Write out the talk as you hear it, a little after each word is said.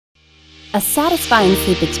A satisfying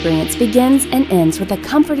sleep experience begins and ends with the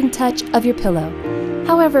comforting touch of your pillow.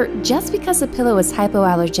 However, just because a pillow is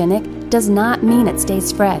hypoallergenic does not mean it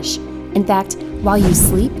stays fresh. In fact, while you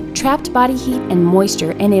sleep, trapped body heat and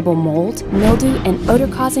moisture enable mold, mildew, and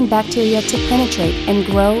odor-causing bacteria to penetrate and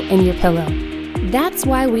grow in your pillow. That's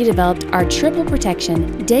why we developed our triple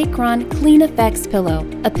protection Dacron CleanFX pillow,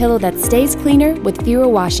 a pillow that stays cleaner with fewer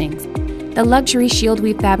washings. The luxury shield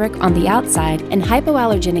weave fabric on the outside and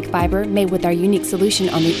hypoallergenic fiber made with our unique solution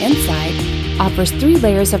on the inside offers 3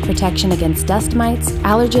 layers of protection against dust mites,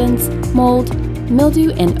 allergens, mold,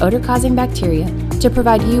 mildew, and odor-causing bacteria to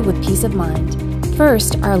provide you with peace of mind.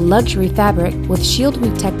 First, our luxury fabric with shield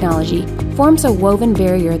weave technology forms a woven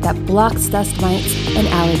barrier that blocks dust mites and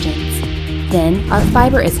allergens. Then, our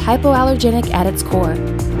fiber is hypoallergenic at its core.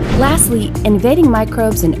 Lastly, invading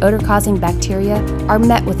microbes and odor-causing bacteria are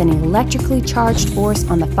met with an electrically charged force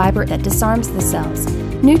on the fiber that disarms the cells,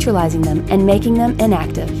 neutralizing them and making them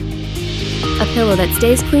inactive. A pillow that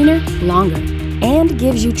stays cleaner longer and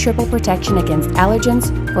gives you triple protection against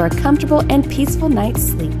allergens for a comfortable and peaceful night's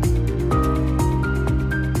sleep.